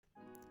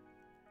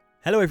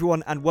Hello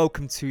everyone and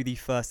welcome to the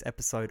first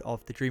episode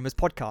of the Dreamers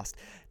podcast.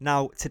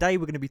 Now today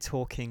we're going to be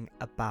talking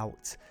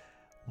about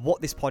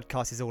what this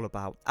podcast is all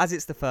about. As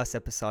it's the first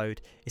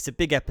episode, it's a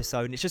big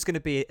episode and it's just going to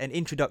be an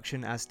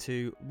introduction as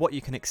to what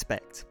you can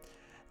expect.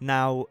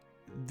 Now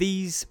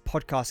these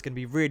podcasts are going to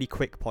be really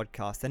quick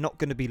podcasts, they're not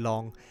going to be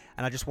long,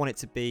 and I just want it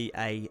to be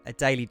a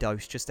daily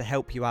dose just to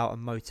help you out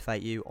and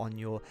motivate you on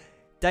your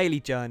daily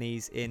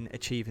journeys in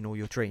achieving all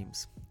your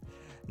dreams.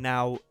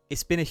 Now,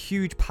 it's been a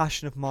huge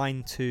passion of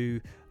mine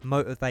to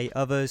motivate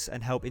others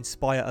and help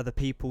inspire other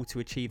people to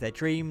achieve their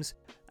dreams.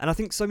 And I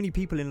think so many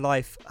people in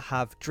life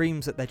have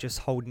dreams that they're just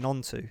holding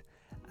on to.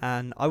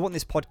 And I want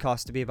this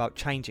podcast to be about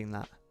changing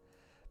that.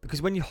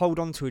 Because when you hold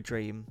on to a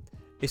dream,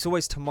 it's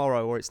always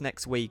tomorrow or it's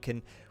next week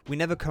and we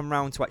never come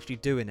round to actually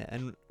doing it.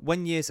 And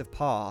when years have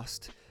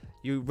passed,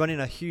 you're running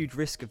a huge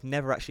risk of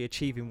never actually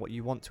achieving what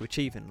you want to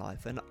achieve in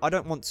life. And I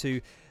don't want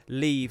to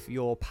leave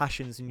your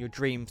passions and your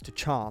dreams to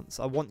chance.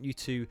 I want you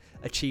to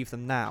achieve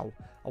them now.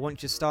 I want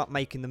you to start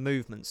making the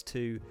movements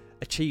to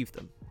achieve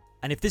them.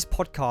 And if this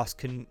podcast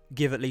can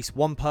give at least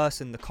one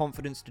person the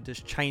confidence to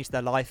just change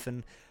their life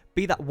and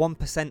be that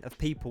 1% of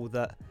people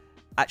that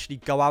actually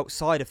go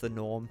outside of the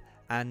norm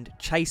and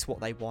chase what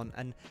they want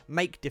and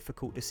make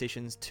difficult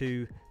decisions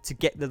to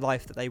get the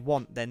life that they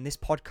want, then this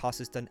podcast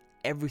has done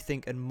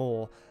everything and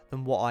more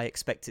than what I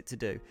expect it to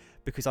do.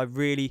 Because I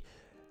really...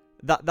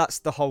 That's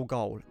the whole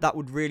goal. That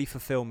would really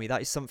fulfill me.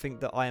 That is something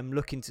that I am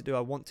looking to do. I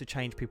want to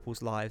change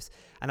people's lives,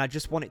 and I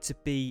just want it to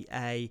be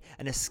an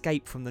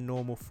escape from the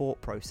normal thought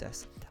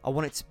process. I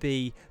want it to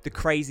be the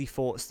crazy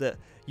thoughts that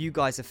you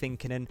guys are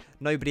thinking and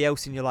nobody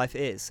else in your life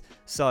is.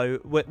 So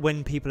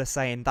when people are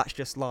saying that's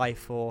just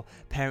life, or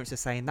parents are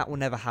saying that will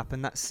never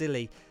happen, that's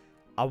silly,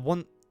 I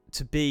want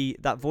to be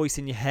that voice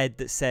in your head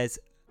that says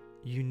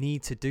you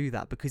need to do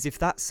that, because if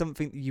that's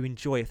something that you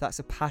enjoy, if that's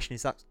a passion,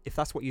 if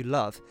that's what you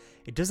love,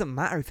 it doesn't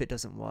matter if it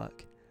doesn't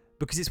work,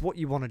 because it's what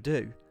you want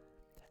to do.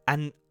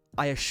 And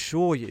I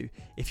assure you,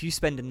 if you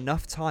spend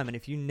enough time and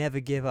if you never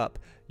give up,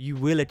 you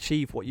will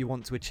achieve what you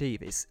want to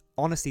achieve. It's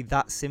honestly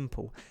that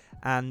simple.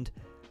 And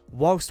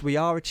whilst we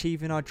are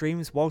achieving our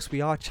dreams, whilst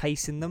we are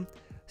chasing them,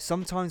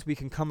 sometimes we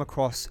can come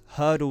across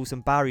hurdles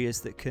and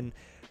barriers that can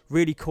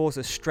really cause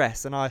us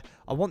stress. And I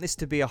want this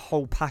to be a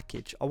whole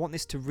package. I want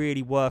this to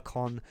really work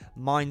on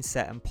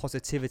mindset and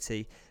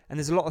positivity. And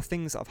there's a lot of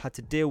things that I've had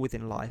to deal with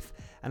in life,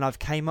 and I've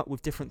came up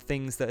with different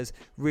things that has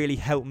really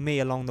helped me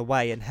along the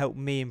way and helped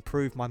me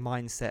improve my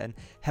mindset and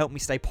helped me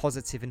stay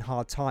positive in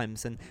hard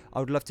times. And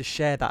I would love to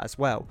share that as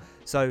well.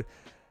 So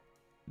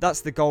that's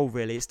the goal,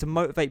 really. It's to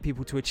motivate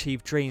people to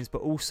achieve dreams,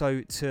 but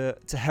also to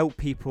help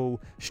people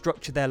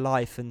structure their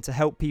life and to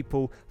help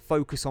people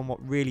focus on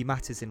what really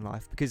matters in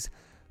life. Because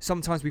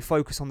sometimes we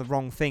focus on the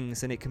wrong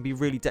things and it can be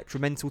really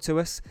detrimental to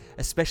us,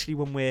 especially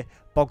when we're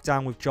bogged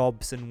down with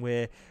jobs and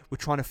we're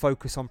trying to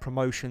focus on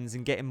promotions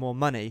and getting more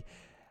money.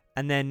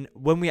 And then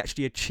when we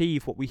actually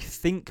achieve what we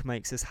think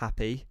makes us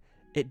happy,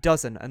 it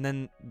doesn't. And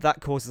then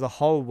that causes a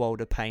whole world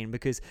of pain,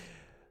 because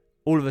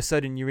all of a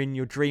sudden you're in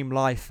your dream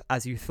life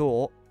as you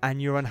thought and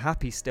you're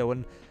unhappy still.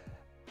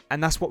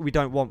 And that's what we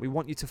don't want. We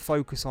want you to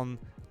focus on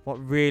what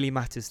really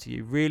matters to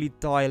you. Really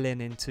dial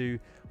into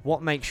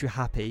what makes you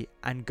happy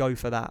and go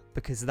for that,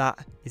 because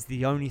that is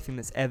the only thing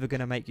that's ever going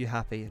to make you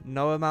happy.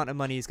 No amount of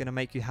money is going to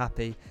make you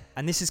happy.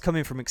 And this is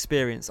coming from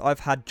experience. I've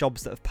had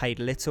jobs that have paid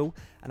little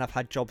and I've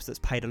had jobs that's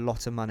paid a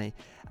lot of money.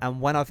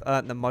 And when I've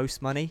earned the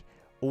most money,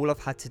 all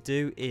I've had to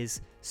do is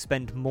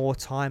spend more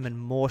time and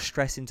more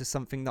stress into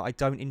something that I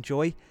don't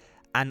enjoy.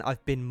 And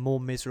I've been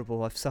more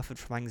miserable. I've suffered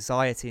from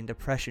anxiety and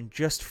depression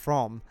just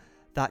from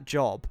that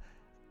job.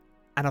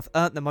 And I've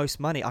earned the most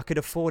money. I could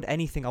afford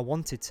anything I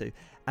wanted to.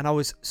 And I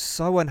was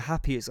so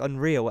unhappy, it's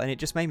unreal. And it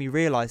just made me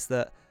realise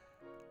that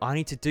I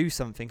need to do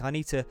something. I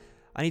need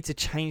to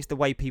change the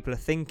way people are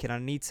thinking. I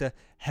need to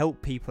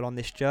help people on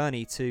this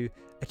journey to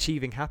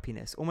achieving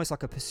happiness, almost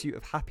like a pursuit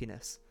of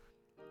happiness.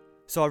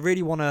 So I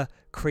really want to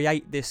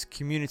create this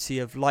community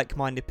of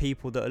like-minded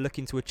people that are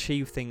looking to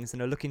achieve things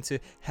and are looking to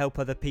help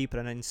other people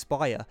and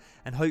inspire.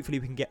 And hopefully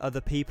we can get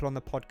other people on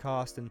the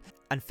podcast,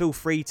 and feel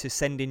free to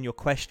send in your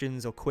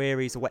questions or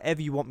queries or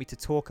whatever you want me to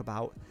talk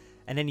about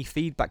and any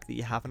feedback that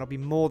you have. And I'll be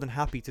more than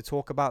happy to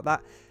talk about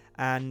that.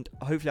 And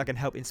hopefully I can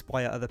help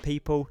inspire other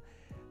people.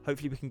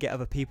 Hopefully we can get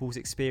other people's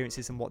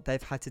experiences and what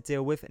they've had to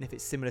deal with. And if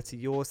it's similar to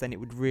yours, then it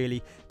would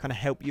really kind of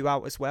help you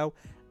out as well.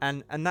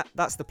 And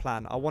that's the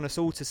plan. I want us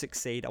all to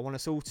succeed. I want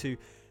us all to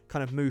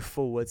kind of move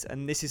forwards.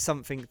 And this is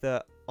something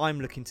that I'm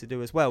looking to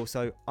do as well.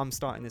 So I'm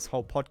starting this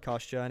whole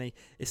podcast journey.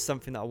 It's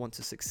something that I want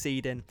to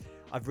succeed in.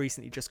 I've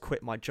recently just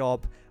quit my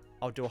job.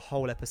 I'll do a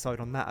whole episode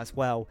on that as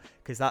well,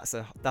 because that's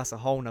a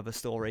whole nother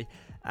story.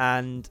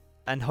 And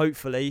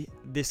hopefully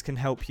this can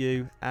help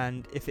you.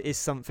 And if it is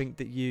something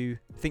that you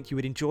think you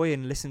would enjoy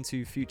and listen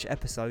to future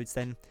episodes,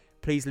 then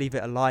please leave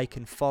it a like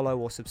and follow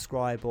or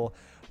subscribe or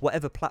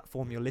whatever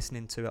platform you're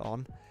listening to it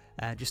on.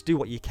 Just do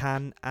what you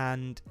can,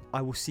 and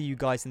I will see you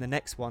guys in the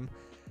next one.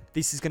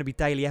 This is going to be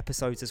daily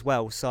episodes as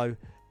well, so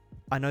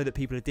I know that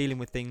people are dealing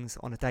with things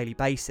on a daily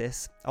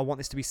basis. I want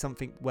this to be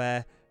something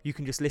where you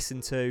can just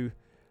listen to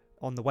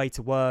on the way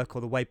to work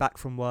or the way back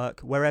from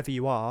work, wherever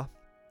you are.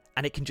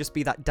 And it can just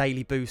be that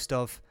daily boost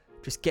of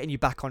just getting you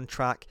back on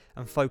track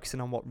and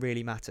focusing on what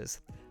really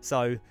matters.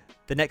 So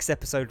the next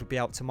episode will be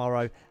out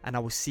tomorrow, and I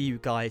will see you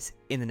guys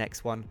in the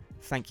next one.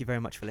 Thank you very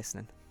much for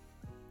listening.